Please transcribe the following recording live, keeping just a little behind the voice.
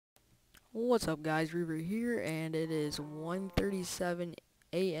What's up guys, Revert here, and it is 1:37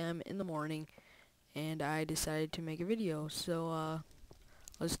 a.m. in the morning, and I decided to make a video, so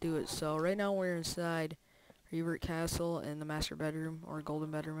let's do it. So right now we're inside Revert Castle in the master bedroom, or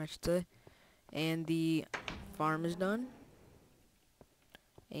golden bedroom I should say, and the farm is done,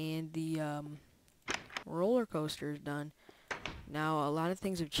 and the roller coaster is done. Now a lot of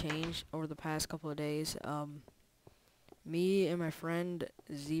things have changed over the past couple of days. Me and my friend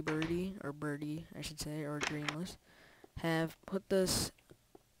Birdie, or Birdie I should say, or Dreamless, have put this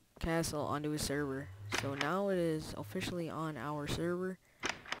castle onto a server. So now it is officially on our server,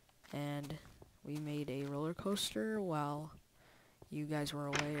 and we made a roller coaster while you guys were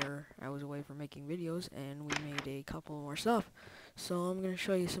away, or I was away for making videos, and we made a couple more stuff. So I'm going to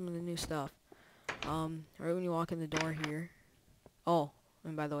show you some of the new stuff. Right when you walk in the door here. Oh,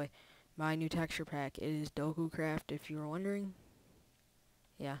 and by the way, my new texture pack, it is Doku Craft, if you were wondering.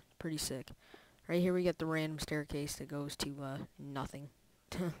 Yeah, pretty sick. Right here we get the random staircase that goes to nothing.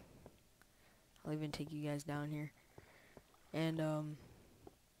 I'll even take you guys down here. And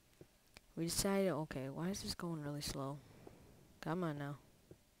we decided, okay, why is this going really slow? Come on now.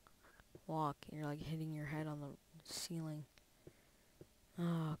 Walk. You're like hitting your head on the ceiling.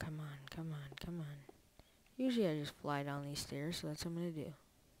 Oh, come on, come on, come on. Usually I just fly down these stairs, so that's what I'm gonna do.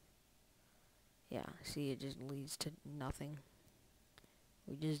 Yeah, see, it just leads to nothing.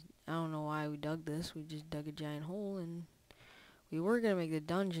 I don't know why we dug this. We just dug a giant hole, and we were gonna make the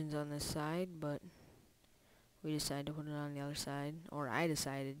dungeons on this side, but we decided to put it on the other side. Or I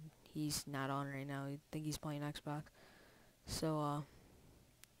decided. He's not on right now. I think he's playing Xbox. So,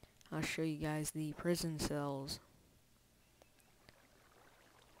 I'll show you guys the prison cells.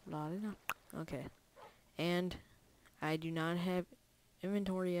 Okay. And I do not have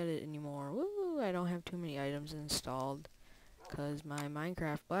inventory edit anymore. Woo! I don't have too many items installed because my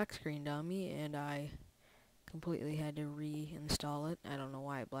Minecraft black screened on me, and I completely had to reinstall it. I don't know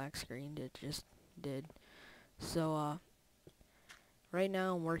why it black screened. It just did. So, right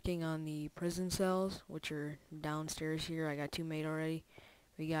now I'm working on the prison cells, which are downstairs here. I got 2 made already.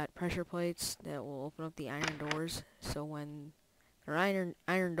 We got pressure plates that will open up the iron doors, so when they're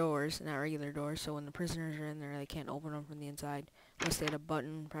iron doors, not regular doors, so when the prisoners are in there, they can't open them from the inside unless they had a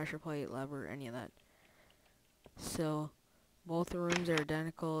button, pressure plate, lever, any of that. So both the rooms are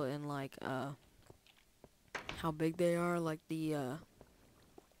identical in like how big they are, like the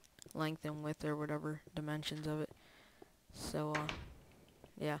length and width or whatever dimensions of it. So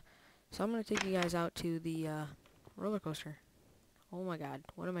yeah. So I'm gonna take you guys out to the roller coaster. Oh my god,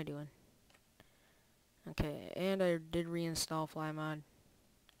 what am I doing? Okay, and I did reinstall FlyMod.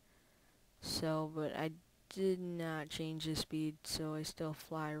 So, but I did not change the speed, so I still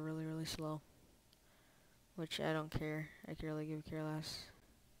fly really, really slow. Which I don't care. I could really give a care less.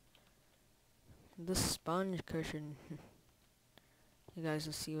 The sponge cushion. You guys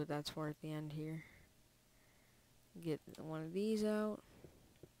will see what that's for at the end here. Get one of these out.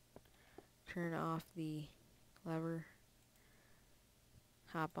 Turn off the lever.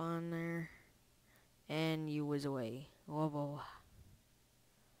 Hop on there. And you whiz away. Whoa, whoa.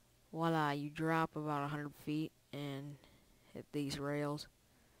 Voila, you drop about 100 feet and hit these rails.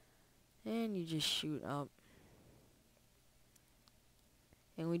 And you just shoot up.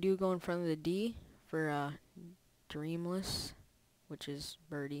 And we do go in front of the D for Dreamless, which is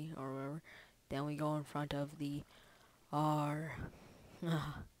Birdie or whatever. Then we go in front of the R.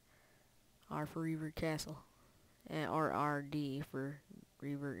 R for Revert Castle. Or RD for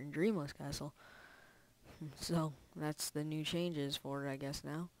Revert and Dreamless Castle. So, that's the new changes for it, I guess,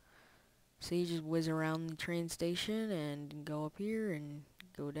 now. So you just whiz around the train station and go up here and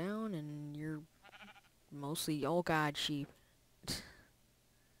go down, and you're mostly, oh god, sheep.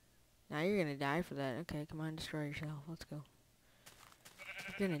 Now you're gonna die for that. Okay, come on, destroy yourself. Let's go.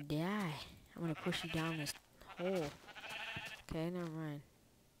 You're gonna die. I'm gonna push you down this hole. Okay, never mind.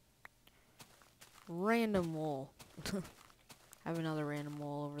 Random wall. I have another random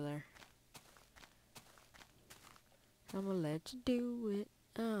wall over there. I'm gonna let you do it.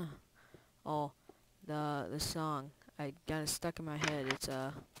 Oh, the song. I got it stuck in my head. It's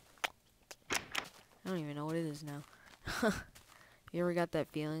I don't even know what it is now. You ever got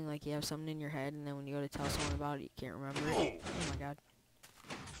that feeling like you have something in your head, and then when you go to tell someone about it, you can't remember it? Oh my god.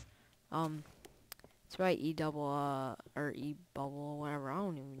 It's by or E-Bubble, whatever. I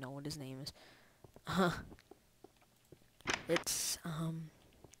don't even know what his name is. It's,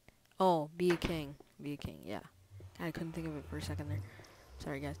 oh, Be a King. Be a King, yeah. God, I couldn't think of it for a second there.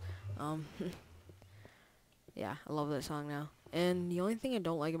 Sorry, guys. Yeah, I love that song now. And the only thing I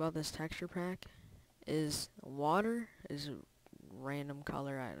don't like about this texture pack is water is a random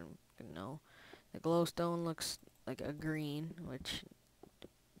color. I'm know. The glowstone looks like a green, which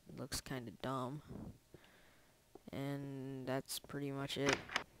looks kind of dumb. And that's pretty much it.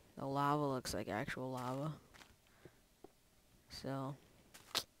 The lava looks like actual lava. So,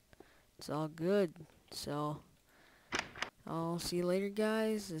 it's all good. So, I'll see you later,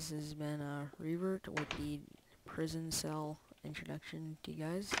 guys. This has been Revert with the prison cell introduction to you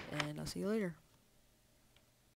guys, and I'll see you later.